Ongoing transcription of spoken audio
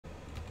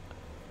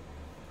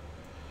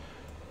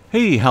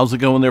Hey, how's it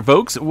going there,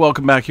 folks?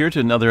 Welcome back here to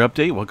another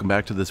update. Welcome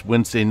back to this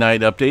Wednesday night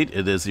update.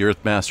 It is the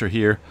Earthmaster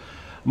here.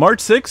 March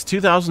 6,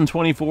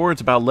 2024. It's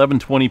about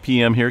 11:20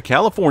 p.m. here,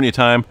 California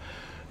time.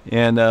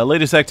 And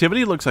latest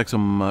activity, looks like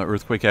some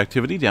earthquake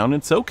activity down in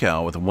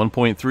SoCal with a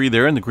 1.3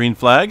 there in the green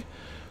flag.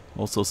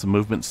 Also some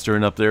movement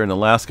stirring up there in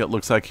Alaska, it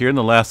looks like here in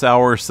the last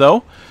hour or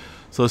so.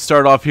 So let's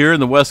start off here in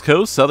the West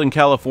Coast, Southern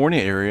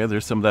California area.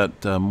 There's some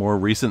of that more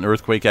recent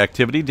earthquake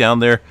activity down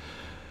there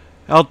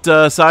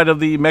outside of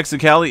the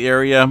Mexicali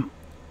area,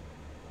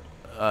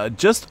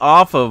 just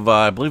off of,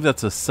 I believe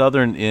that's the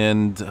southern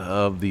end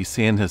of the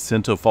San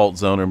Jacinto fault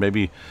zone, or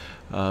maybe,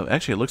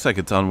 actually it looks like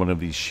it's on one of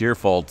these shear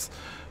faults.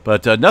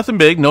 But nothing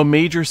big, no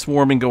major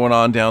swarming going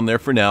on down there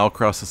for now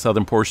across the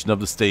southern portion of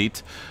the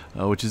state,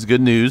 which is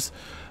good news.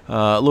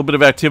 A little bit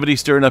of activity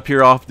stirring up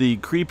here off the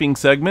creeping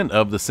segment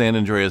of the San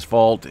Andreas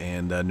Fault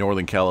and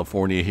Northern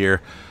California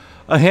here.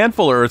 A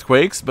handful of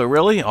earthquakes, but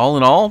really, all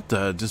in all,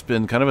 just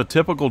been kind of a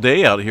typical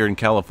day out here in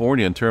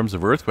California in terms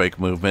of earthquake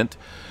movement.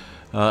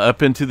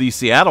 Up into the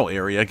Seattle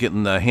area,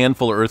 getting a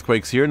handful of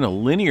earthquakes here in a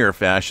linear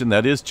fashion.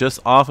 That is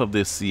just off of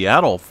this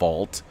Seattle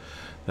fault.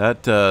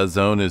 That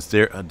zone is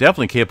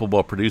definitely capable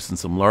of producing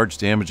some large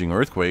damaging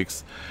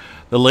earthquakes.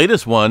 The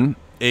latest one,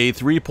 a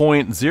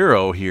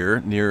 3.0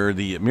 here near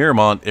the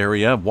Miramont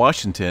area of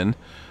Washington,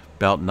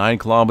 about 9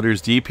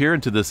 kilometers deep here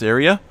into this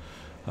area.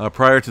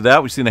 Prior to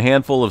that, we've seen a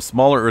handful of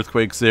smaller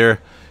earthquakes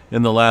there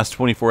in the last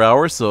 24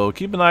 hours, so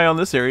keep an eye on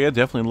this area.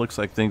 Definitely looks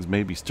like things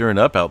may be stirring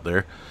up out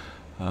there.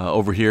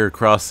 Over here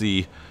across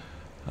the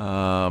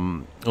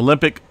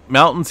Olympic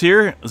Mountains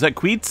here. Is that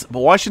Queets,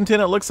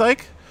 Washington, it looks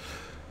like?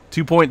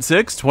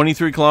 2.6,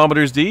 23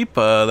 kilometers deep.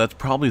 That's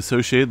probably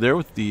associated there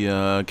with the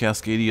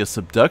Cascadia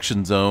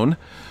subduction zone.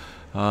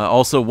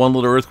 Also, one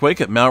little earthquake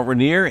at Mount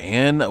Rainier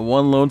and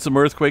one lonesome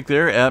earthquake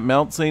there at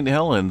Mount St.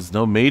 Helens.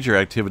 No major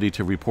activity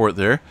to report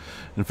there.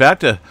 In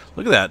fact,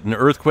 look at that, an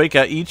earthquake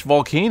at each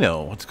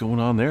volcano. What's going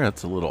on there?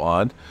 That's a little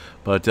odd.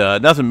 But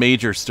nothing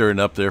major stirring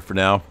up there for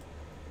now.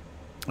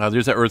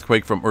 There's that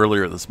earthquake from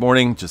earlier this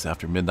morning, just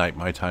after midnight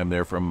my time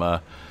there from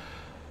a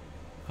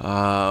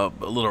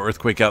little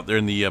earthquake out there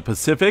in the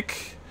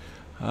Pacific.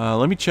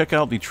 Let me check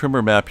out the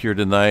tremor map here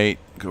tonight.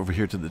 Go over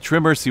here to the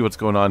tremor, see what's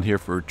going on here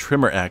for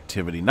tremor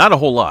activity. Not a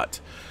whole lot.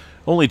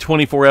 Only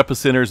 24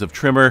 epicenters of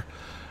tremor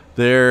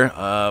there.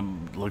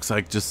 Looks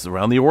like just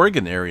around the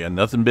Oregon area.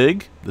 Nothing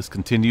big. This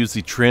continues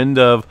the trend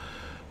of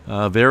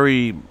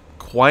very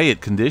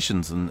quiet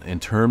conditions in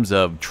terms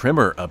of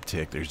tremor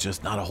uptick. There's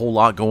just not a whole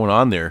lot going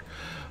on there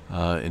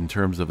in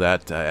terms of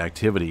that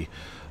activity.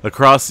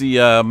 Across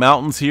the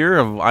mountains here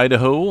of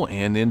Idaho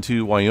and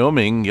into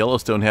Wyoming,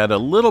 Yellowstone had a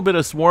little bit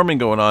of swarming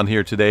going on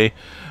here today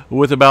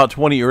with about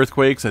 20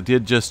 earthquakes. I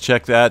did just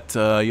check that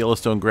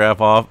Yellowstone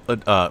graph out.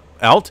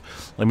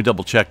 Let me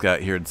double check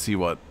that here and see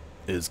what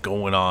is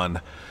going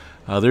on.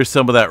 There's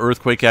some of that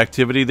earthquake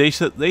activity.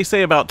 They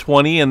say about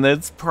 20, and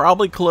that's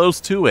probably close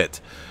to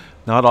it.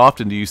 Not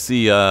often do you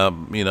see, you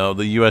know,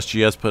 the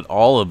USGS put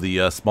all of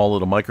the small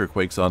little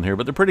microquakes on here,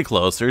 but they're pretty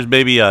close. There's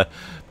maybe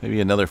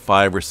another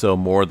 5 or so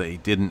more they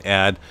didn't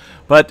add.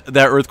 But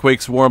that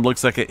earthquake swarm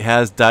looks like it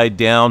has died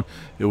down.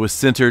 It was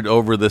centered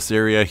over this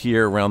area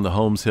here around the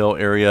Holmes Hill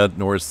area,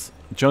 North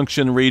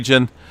Junction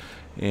region.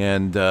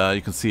 And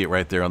you can see it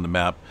right there on the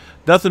map.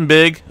 Nothing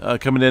big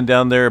coming in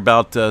down there,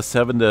 about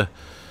 7 to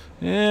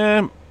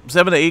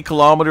 8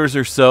 kilometers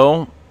or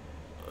so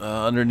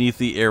underneath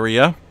the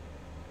area.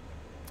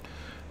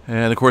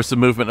 And, of course, the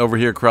movement over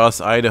here across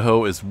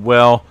Idaho as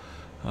well.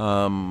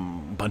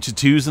 Bunch of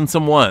 2s and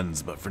some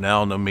 1s, but for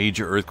now, no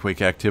major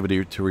earthquake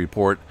activity to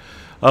report.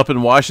 Up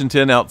in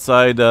Washington,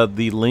 outside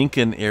the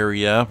Lincoln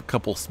area, a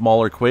couple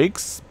smaller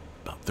quakes,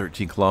 about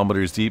 13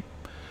 kilometers deep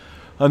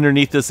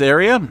underneath this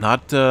area.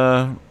 Not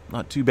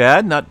too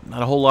bad. Not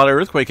a whole lot of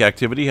earthquake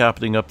activity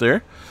happening up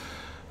there.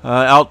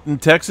 Out in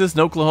Texas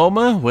and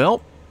Oklahoma,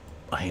 well,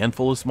 a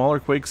handful of smaller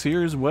quakes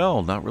here as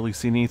well. Not really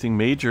seeing anything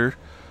major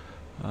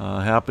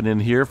happening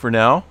here for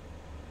now.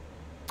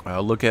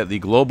 Look at the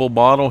global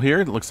model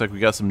here. It looks like we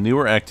got some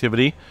newer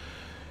activity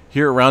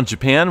here around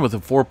Japan with a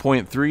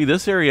 4.3.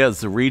 This area is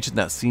the region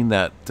that's seen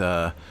that,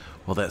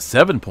 well, that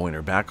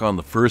 7-pointer back on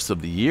the first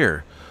of the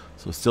year.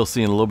 So still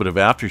seeing a little bit of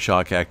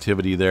aftershock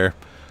activity there.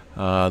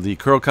 The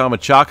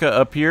Kurokamachaka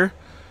up here.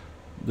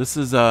 This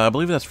is, I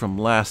believe that's from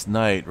last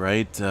night,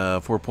 right?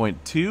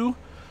 4.2.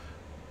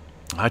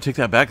 I take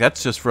that back.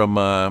 That's just from,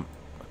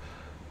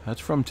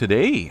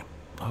 today.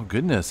 Oh,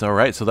 goodness. All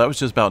right. So that was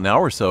just about an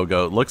hour or so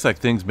ago. It looks like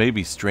things may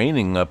be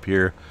straining up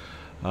here.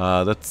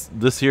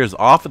 This here is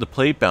off of the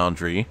plate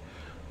boundary.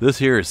 This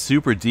here is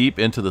super deep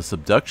into the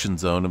subduction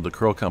zone of the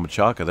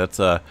Kurokamachaka. That's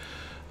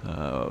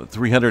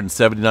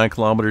 379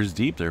 kilometers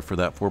deep there for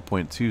that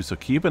 4.2. So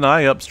keep an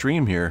eye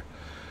upstream here.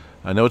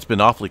 I know it's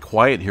been awfully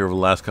quiet here over the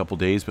last couple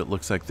days, but it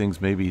looks like things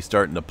may be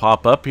starting to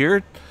pop up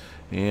here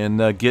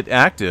and get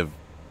active.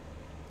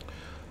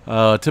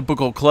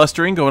 Typical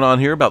clustering going on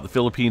here about the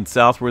Philippines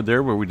southward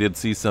there, where we did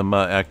see some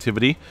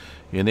activity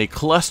in a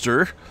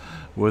cluster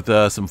with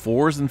some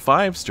 4s and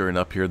 5s stirring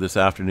up here this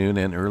afternoon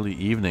and early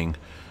evening.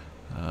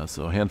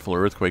 So a handful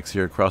of earthquakes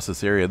here across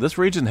this area. This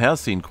region has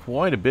seen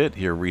quite a bit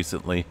here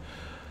recently.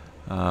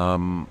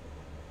 But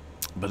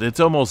it's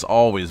almost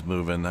always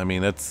moving. I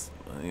mean, it's,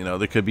 you know,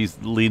 they could be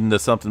leading to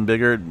something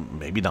bigger.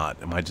 Maybe not.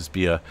 It might just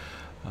be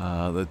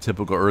the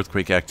typical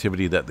earthquake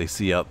activity that they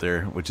see out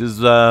there, which is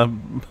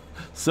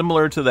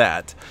similar to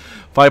that.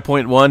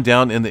 5.1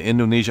 down in the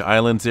Indonesia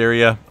Islands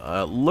area.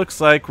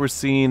 Looks like we're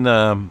seeing,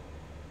 well,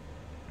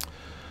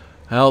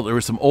 there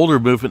was some older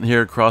movement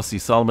here across the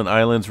Solomon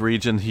Islands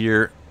region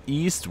here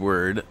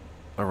eastward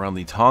around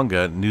the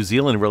Tonga. New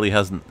Zealand really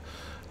hasn't,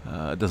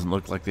 doesn't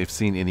look like they've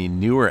seen any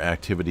newer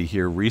activity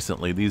here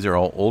recently. These are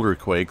all older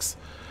quakes.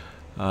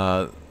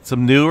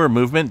 Some newer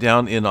movement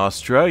down in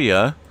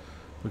Australia.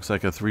 Looks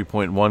like a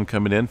 3.1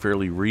 coming in,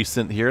 fairly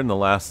recent here in the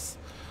last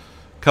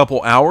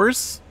couple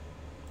hours.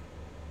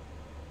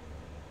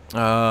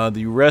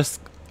 The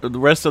rest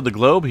of the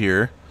globe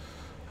here,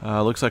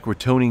 looks like we're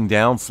toning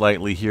down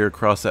slightly here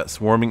across that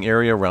swarming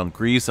area around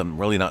Greece. I'm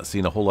really not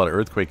seeing a whole lot of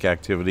earthquake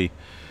activity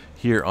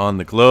here on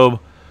the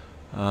globe,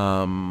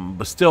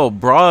 but still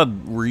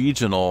broad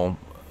regional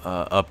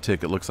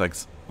uptick. It looks like,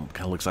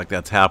 kind of looks like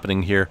that's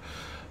happening here.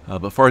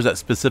 But as far as that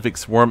specific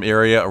swarm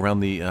area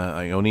around the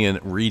Ionian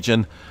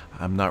region,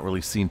 I'm not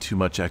really seeing too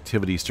much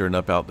activity stirring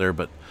up out there,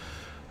 but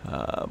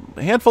a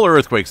handful of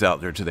earthquakes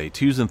out there today,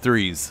 2s and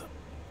 3s.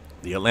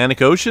 The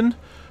Atlantic Ocean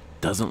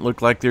doesn't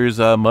look like there's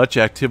much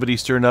activity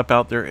stirring up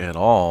out there at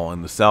all.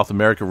 In the South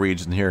America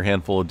region here, a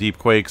handful of deep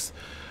quakes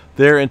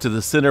there into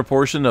the center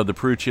portion of the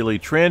Peru-Chile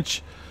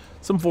Trench.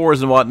 Some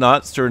 4s and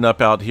whatnot stirring up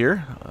out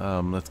here.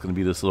 That's going to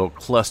be this little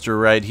cluster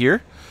right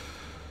here.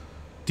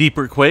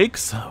 Deeper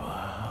quakes,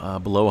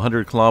 below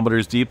 100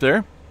 kilometers deep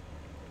there.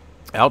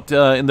 Out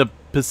in the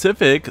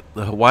Pacific,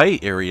 the Hawaii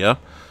area,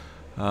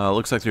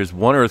 looks like there's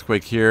one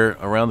earthquake here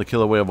around the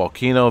Kilauea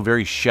volcano,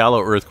 very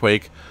shallow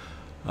earthquake.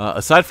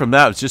 Aside from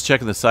that, I was just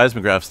checking the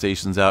seismograph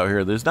stations out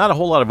here. There's not a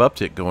whole lot of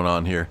uptick going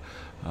on here.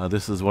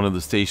 This is one of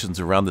the stations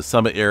around the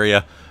summit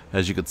area.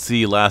 As you can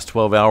see, last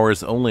 12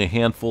 hours, only a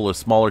handful of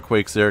smaller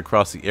quakes there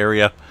across the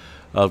area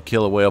of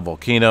Kilauea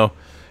volcano.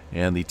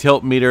 And the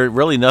tilt meter,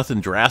 really nothing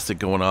drastic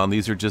going on.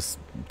 These are just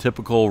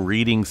typical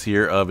readings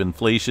here of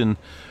inflation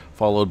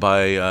followed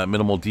by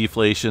minimal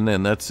deflation.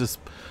 And that's just,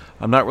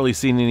 I'm not really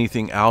seeing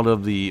anything out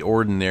of the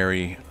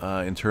ordinary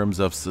in terms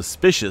of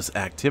suspicious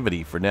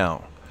activity for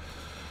now.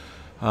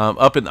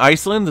 Up in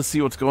Iceland, let's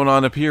see what's going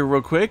on up here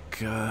real quick.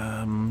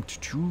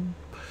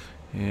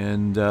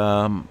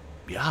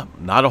 Yeah,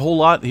 not a whole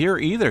lot here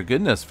either.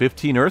 Goodness,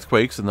 15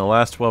 earthquakes in the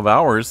last 12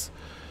 hours.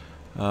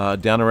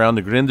 Down around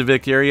the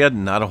Grindavik area,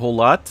 not a whole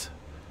lot.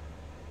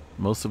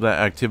 Most of that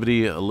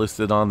activity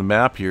listed on the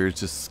map here is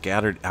just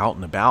scattered out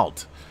and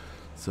about.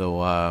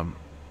 So,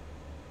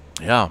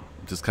 yeah,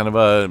 just kind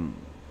of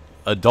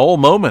a dull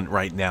moment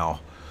right now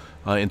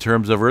in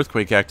terms of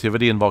earthquake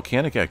activity and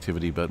volcanic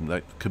activity. But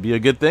that could be a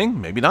good thing,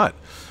 maybe not.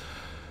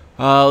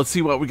 Let's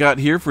see what we got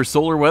here for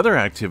solar weather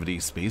activity.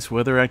 Space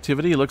weather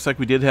activity. It looks like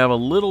we did have a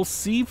little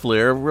sea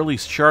flare, really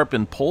sharp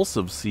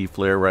impulsive sea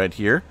flare right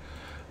here.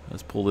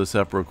 Let's pull this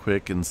up real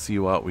quick and see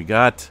what we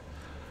got.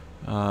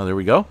 There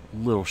we go.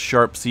 Little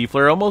sharp sea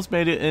flare. Almost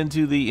made it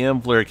into the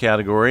M flare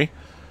category.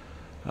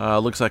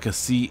 Looks like a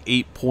C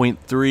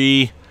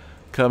 8.3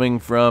 coming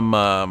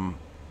from,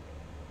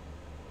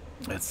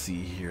 let's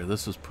see here.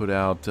 This was put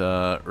out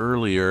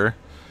earlier.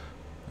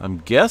 I'm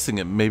guessing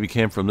it maybe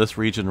came from this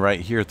region right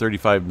here,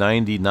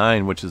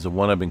 3599, which is the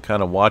one I've been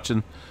kind of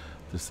watching.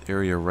 This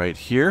area right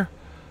here.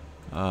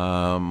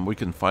 We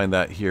can find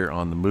that here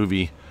on the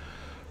movie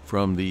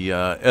from the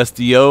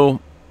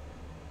SDO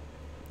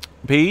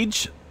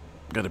page.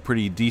 Got a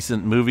pretty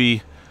decent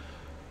movie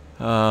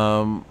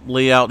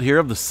layout here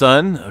of the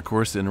sun, of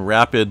course, in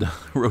rapid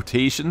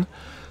rotation.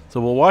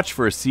 So we'll watch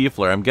for a sea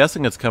flare. I'm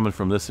guessing it's coming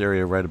from this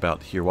area right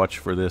about here. Watch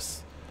for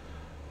this.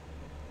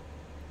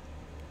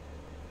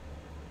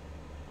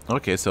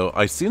 Okay, so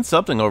I've seen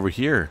something over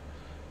here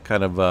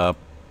kind of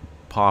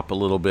pop a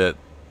little bit.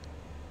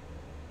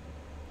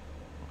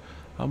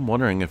 I'm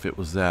wondering if it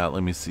was that.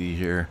 Let me see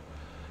here.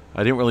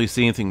 I didn't really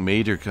see anything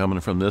major coming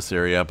from this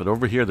area, but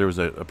over here there was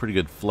a pretty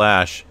good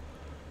flash.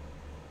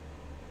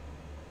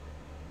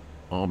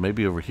 Oh,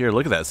 maybe over here.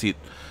 Look at that. See, it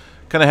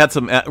kind of had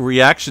some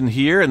reaction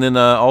here, and then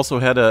also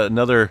had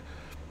another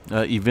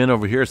event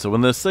over here. So when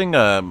this thing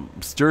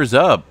stirs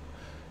up,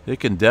 it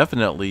can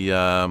definitely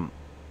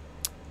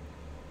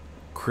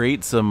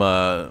create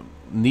some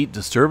neat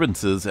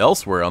disturbances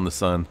elsewhere on the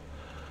sun.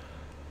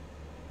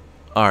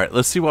 All right,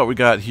 let's see what we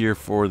got here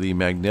for the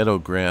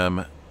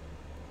magnetogram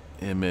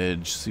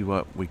image. See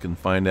what we can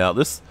find out.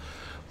 This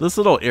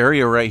little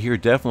area right here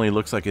definitely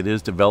looks like it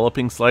is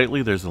developing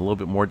slightly. There's a little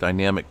bit more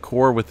dynamic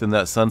core within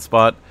that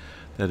sunspot.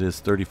 That is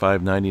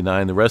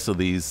 3599. The rest of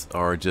these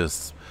are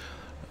just,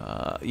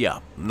 yeah,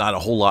 not a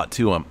whole lot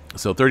to them.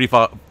 So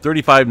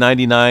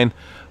 3599,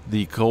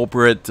 the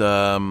culprit.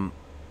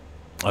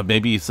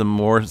 Maybe some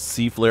more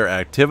sea flare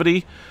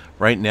activity.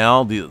 Right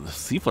now, the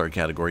sea flare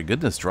category,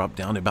 goodness, dropped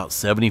down to about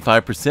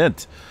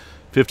 75%.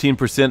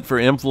 15% for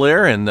M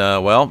flare, and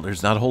well,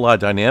 there's not a whole lot of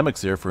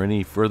dynamics there for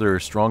any further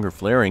stronger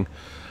flaring.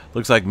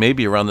 Looks like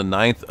maybe around the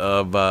 9th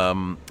of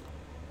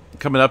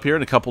coming up here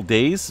in a couple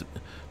days.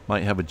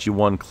 Might have a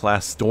G1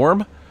 class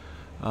storm.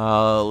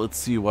 Let's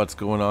see what's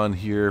going on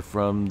here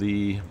from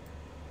the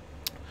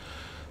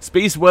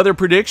Space Weather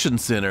Prediction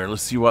Center.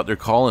 Let's see what they're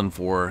calling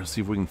for.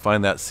 See if we can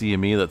find that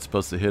CME that's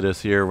supposed to hit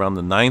us here around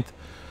the 9th.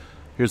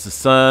 Here's the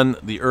sun,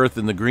 the earth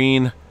in the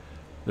green.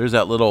 There's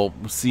that little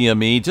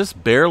CME,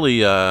 just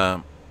barely,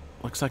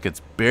 looks like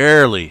it's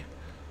barely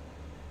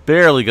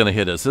going to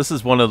hit us. This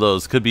is one of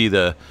those, could be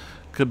a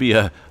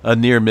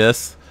near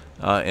miss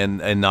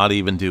and not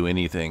even do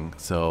anything.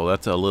 So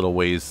that's a little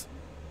ways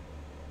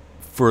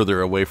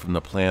further away from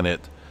the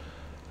planet.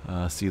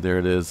 See, there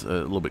it is, a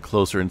little bit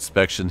closer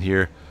inspection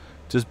here.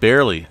 Just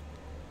barely.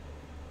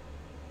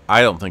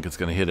 I don't think it's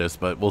going to hit us,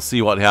 but we'll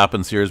see what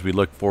happens here as we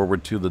look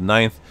forward to the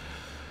 9th.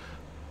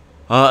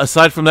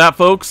 Aside from that,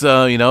 folks,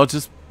 you know,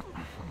 just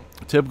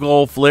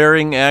typical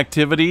flaring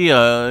activity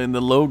in the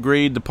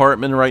low-grade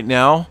department right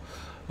now.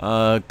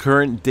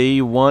 Current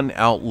day 1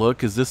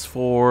 outlook. Is this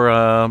for?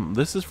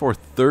 This is for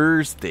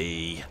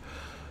Thursday.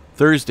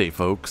 Thursday,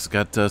 folks.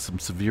 Got some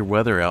severe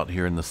weather out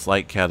here in the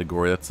slight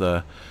category. That's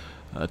a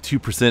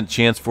 2%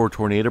 chance for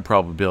tornado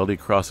probability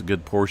across a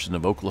good portion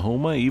of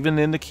Oklahoma, even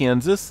into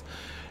Kansas,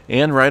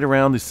 and right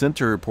around the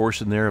center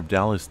portion there of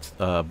Dallas,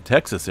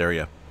 Texas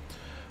area.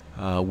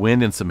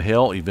 Wind and some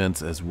hail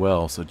events as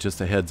well. So just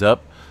a heads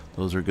up,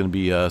 those are going to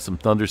be some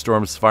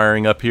thunderstorms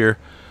firing up here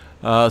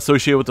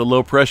associated with the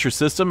low pressure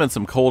system and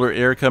some colder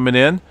air coming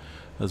in.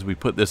 As we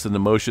put this into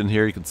motion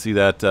here, you can see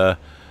that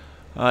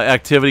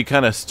activity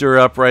kind of stir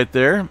up right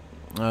there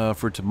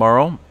for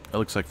tomorrow. It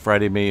looks like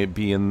Friday may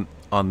be in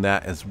on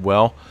that as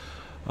well.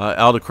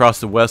 Out across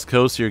the west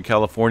coast here in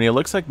California,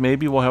 looks like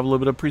maybe we'll have a little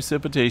bit of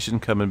precipitation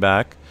coming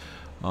back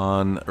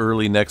on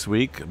early next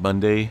week,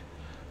 Monday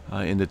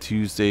into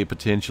Tuesday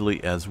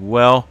potentially as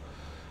well.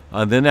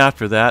 Then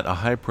after that, a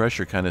high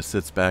pressure kind of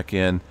sits back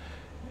in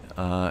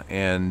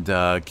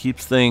and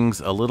keeps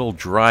things a little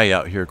dry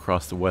out here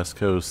across the west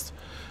coast.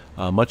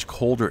 Much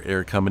colder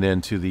air coming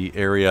into the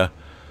area.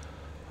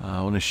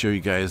 I want to show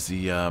you guys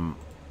the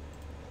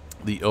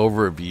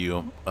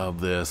overview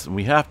of this, and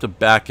we have to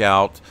back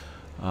out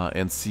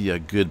and see a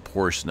good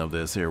portion of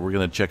this here. We're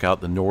going to check out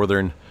the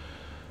northern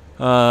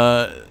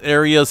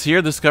areas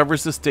here. This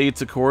covers the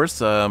states, of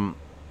course.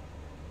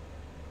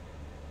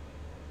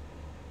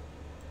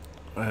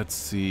 Let's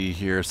see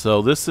here.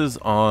 So this is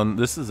a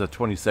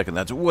 22nd.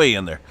 That's way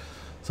in there.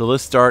 So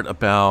let's start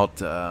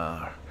about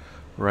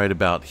right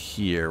about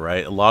here,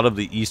 right? A lot of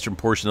the eastern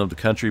portion of the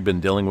country been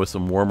dealing with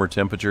some warmer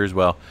temperatures.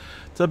 Well,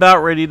 it's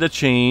about ready to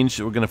change.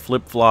 We're going to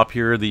flip-flop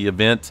here the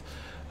event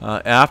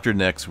after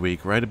next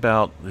week. Right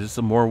about, there's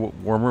some more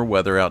warmer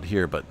weather out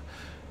here, but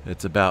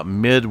it's about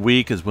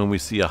midweek is when we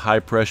see a high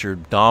pressure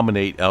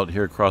dominate out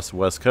here across the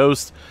west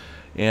coast,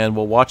 and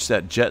we'll watch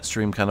that jet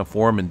stream kind of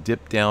form and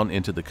dip down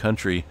into the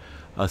country,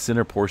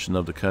 center portion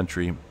of the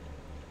country,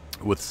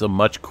 with some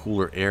much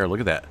cooler air. Look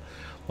at that.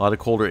 A lot of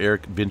colder air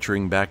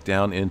venturing back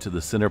down into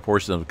the center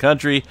portion of the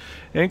country,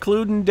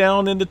 including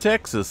down into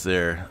Texas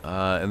there.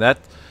 And that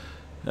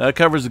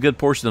covers a good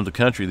portion of the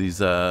country. These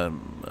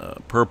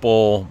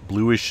purple,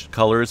 bluish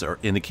colors are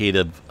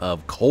indicative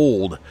of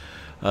cold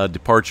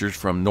departures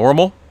from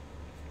normal.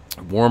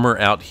 Warmer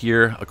out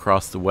here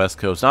across the west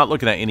coast. Not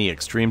looking at any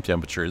extreme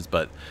temperatures,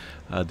 but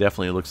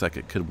definitely it looks like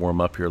it could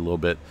warm up here a little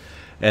bit.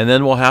 And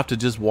then we'll have to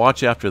just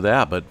watch after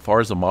that. But as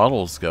far as the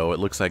models go, it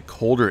looks like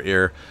colder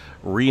air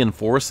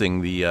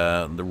reinforcing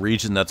the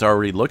region that's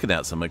already looking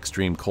at some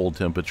extreme cold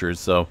temperatures.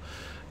 So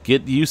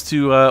get used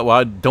to,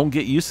 well, don't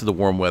get used to the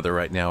warm weather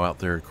right now out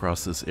there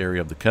across this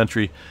area of the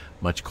country.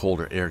 Much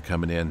colder air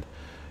coming in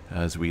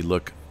as we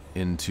look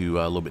into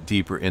a little bit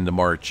deeper into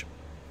March.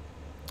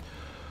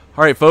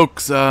 All right,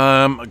 folks,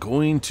 I'm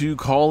going to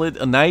call it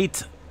a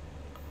night.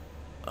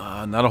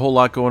 Not a whole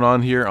lot going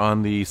on here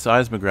on the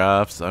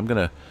seismographs. I'm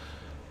going to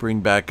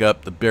bring back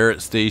up the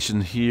Barrett station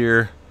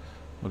here.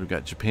 What do we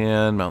got?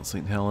 Japan, Mount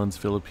St. Helens,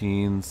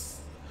 Philippines,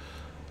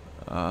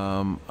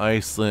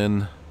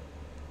 Iceland.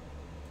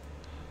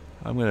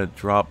 I'm going to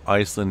drop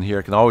Iceland here.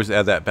 I can always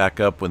add that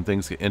back up when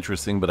things get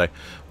interesting, but I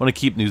want to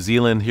keep New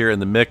Zealand here in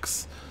the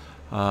mix.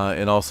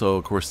 And also,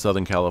 of course,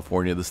 Southern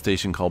California. The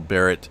station called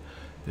Barrett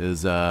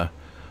is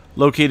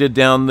located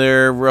down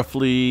there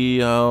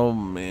roughly, oh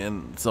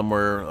man,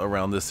 somewhere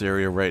around this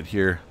area right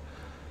here.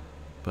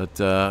 But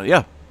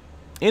yeah.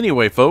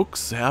 Anyway,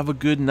 folks, have a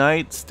good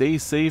night. Stay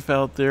safe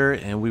out there,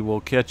 and we will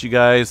catch you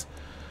guys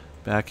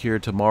back here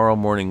tomorrow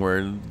morning.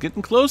 We're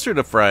getting closer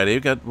to Friday.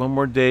 We've got one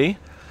more day,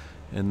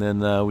 and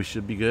then we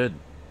should be good.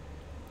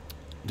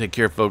 Take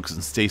care, folks,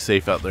 and stay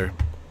safe out there.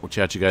 We'll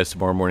chat you guys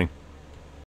tomorrow morning.